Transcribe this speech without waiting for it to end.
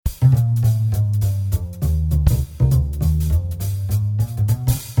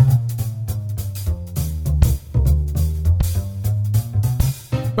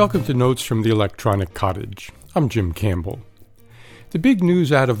Welcome to Notes from the Electronic Cottage. I'm Jim Campbell. The big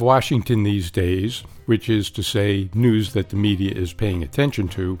news out of Washington these days, which is to say news that the media is paying attention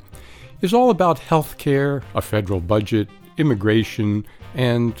to, is all about health care, a federal budget, immigration,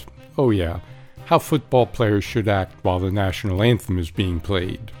 and, oh yeah, how football players should act while the national anthem is being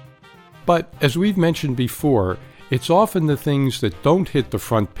played. But, as we've mentioned before, it's often the things that don't hit the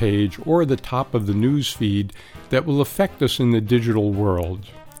front page or the top of the news feed that will affect us in the digital world.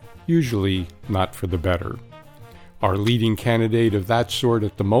 Usually not for the better. Our leading candidate of that sort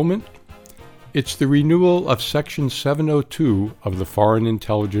at the moment? It's the renewal of Section 702 of the Foreign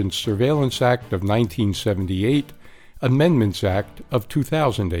Intelligence Surveillance Act of 1978, Amendments Act of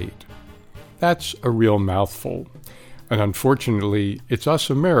 2008. That's a real mouthful, and unfortunately, it's us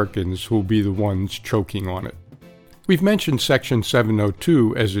Americans who'll be the ones choking on it. We've mentioned Section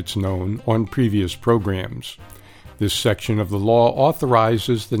 702, as it's known, on previous programs. This section of the law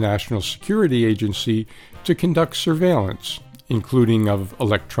authorizes the National Security Agency to conduct surveillance, including of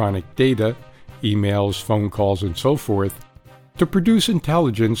electronic data, emails, phone calls, and so forth, to produce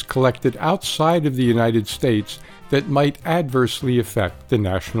intelligence collected outside of the United States that might adversely affect the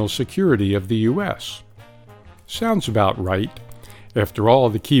national security of the U.S. Sounds about right. After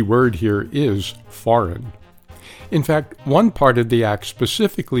all, the key word here is foreign. In fact, one part of the Act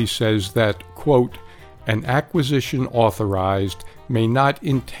specifically says that, quote, an acquisition authorized may not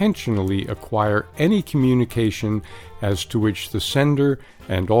intentionally acquire any communication as to which the sender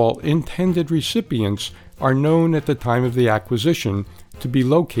and all intended recipients are known at the time of the acquisition to be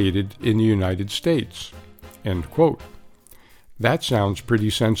located in the United States. End quote. That sounds pretty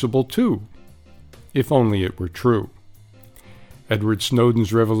sensible too, if only it were true. Edward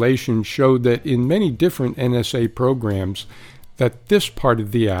Snowden's revelation showed that in many different NSA programs that this part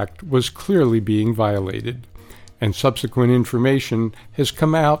of the Act was clearly being violated, and subsequent information has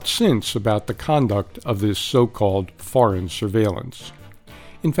come out since about the conduct of this so-called foreign surveillance.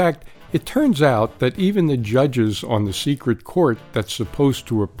 In fact, it turns out that even the judges on the secret court that's supposed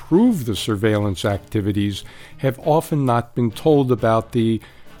to approve the surveillance activities have often not been told about the,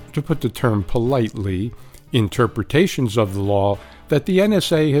 to put the term politely, interpretations of the law that the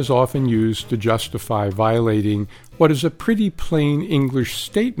NSA has often used to justify violating what is a pretty plain English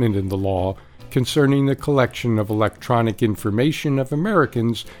statement in the law concerning the collection of electronic information of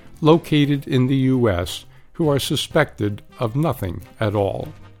Americans located in the U.S. who are suspected of nothing at all.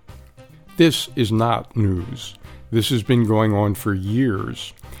 This is not news. This has been going on for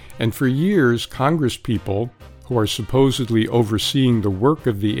years. And for years, Congresspeople, who are supposedly overseeing the work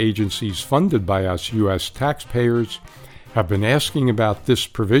of the agencies funded by us U.S. taxpayers, have been asking about this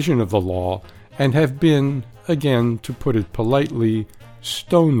provision of the law and have been, again, to put it politely,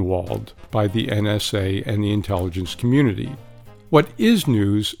 stonewalled by the NSA and the intelligence community. What is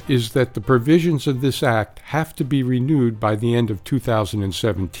news is that the provisions of this act have to be renewed by the end of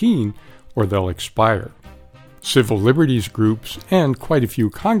 2017 or they'll expire. Civil liberties groups and quite a few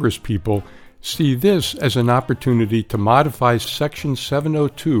Congresspeople see this as an opportunity to modify Section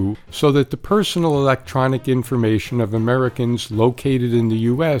 702 so that the personal electronic information of Americans located in the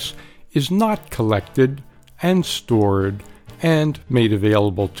U.S. is not collected and stored and made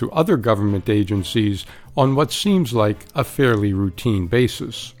available to other government agencies on what seems like a fairly routine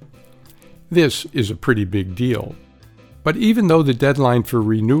basis. This is a pretty big deal. But even though the deadline for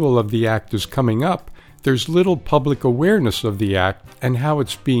renewal of the Act is coming up, there's little public awareness of the Act and how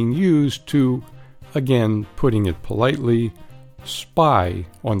it's being used to, again, putting it politely, spy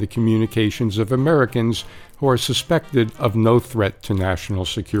on the communications of Americans who are suspected of no threat to national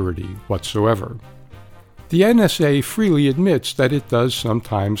security whatsoever. The NSA freely admits that it does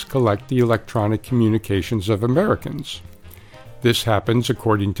sometimes collect the electronic communications of Americans. This happens,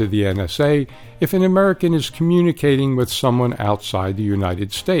 according to the NSA, if an American is communicating with someone outside the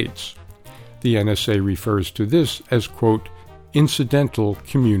United States. The NSA refers to this as, quote, incidental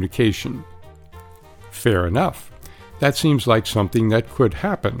communication. Fair enough. That seems like something that could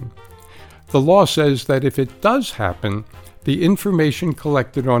happen. The law says that if it does happen, the information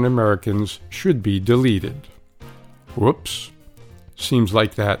collected on Americans should be deleted. Whoops. Seems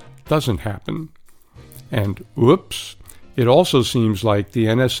like that doesn't happen. And whoops. It also seems like the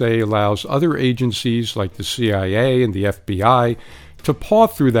NSA allows other agencies like the CIA and the FBI to paw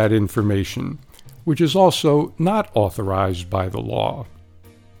through that information, which is also not authorized by the law.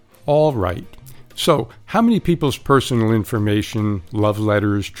 All right. So, how many people's personal information, love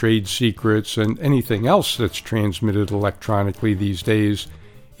letters, trade secrets, and anything else that's transmitted electronically these days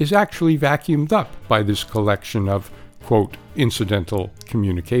is actually vacuumed up by this collection of, quote, incidental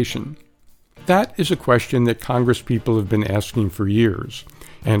communication? That is a question that Congresspeople have been asking for years.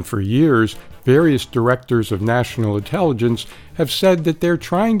 And for years, various directors of national intelligence have said that they're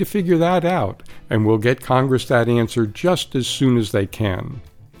trying to figure that out and will get Congress that answer just as soon as they can.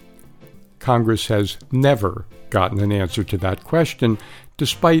 Congress has never gotten an answer to that question,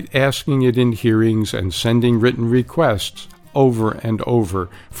 despite asking it in hearings and sending written requests over and over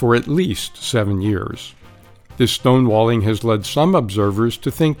for at least 7 years. This stonewalling has led some observers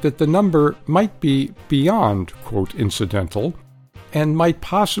to think that the number might be beyond, quote, incidental, and might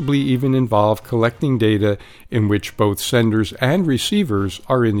possibly even involve collecting data in which both senders and receivers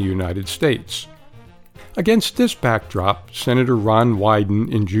are in the United States. Against this backdrop, Senator Ron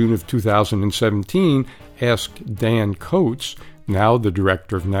Wyden in June of 2017 asked Dan Coats, now the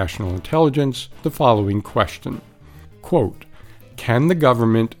Director of National Intelligence, the following question. Quote, "Can the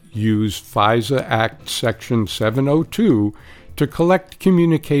government use FISA Act Section 702 to collect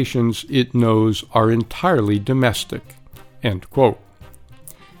communications it knows are entirely domestic?" End quote.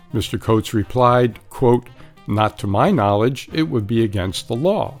 Mr. Coats replied, quote, "Not to my knowledge, it would be against the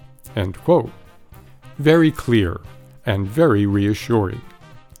law." End quote. Very clear and very reassuring.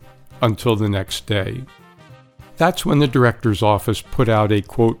 Until the next day. That's when the director's office put out a,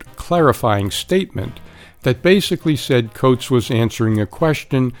 quote, clarifying statement that basically said Coats was answering a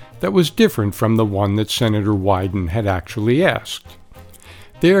question that was different from the one that Senator Wyden had actually asked.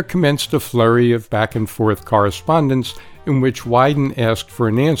 There commenced a flurry of back-and-forth correspondence in which Wyden asked for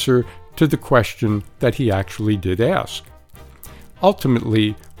an answer to the question that he actually did ask.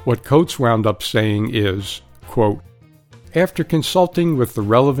 Ultimately, what Coats wound up saying is, quote, "After consulting with the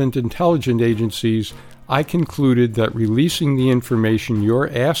relevant intelligence agencies, I concluded that releasing the information you're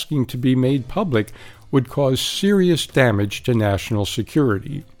asking to be made public would cause serious damage to national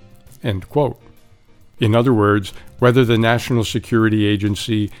security." End quote. In other words, whether the National Security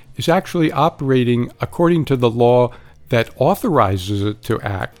Agency is actually operating according to the law that authorizes it to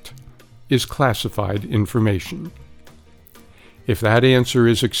act is classified information. If that answer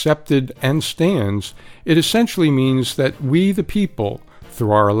is accepted and stands, it essentially means that we, the people,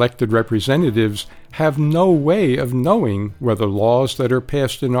 through our elected representatives, have no way of knowing whether laws that are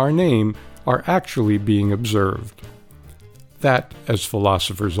passed in our name are actually being observed. That, as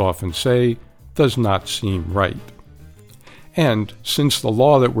philosophers often say, does not seem right. And since the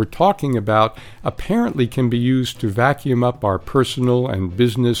law that we're talking about apparently can be used to vacuum up our personal and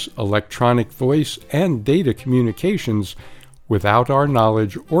business electronic voice and data communications without our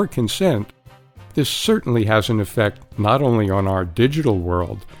knowledge or consent, this certainly has an effect not only on our digital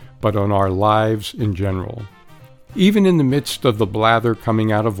world, but on our lives in general. Even in the midst of the blather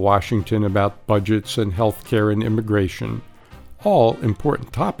coming out of Washington about budgets and healthcare and immigration, all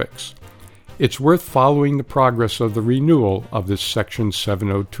important topics, it's worth following the progress of the renewal of this Section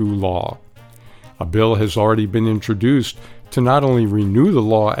 702 law. A bill has already been introduced to not only renew the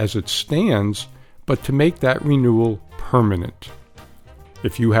law as it stands, but to make that renewal permanent.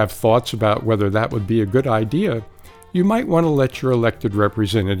 If you have thoughts about whether that would be a good idea, you might want to let your elected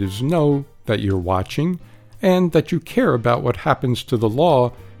representatives know that you're watching and that you care about what happens to the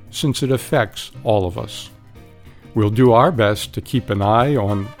law since it affects all of us. We'll do our best to keep an eye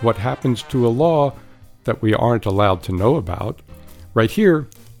on what happens to a law that we aren't allowed to know about, right here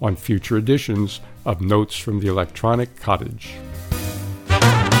on future editions of Notes from the Electronic Cottage.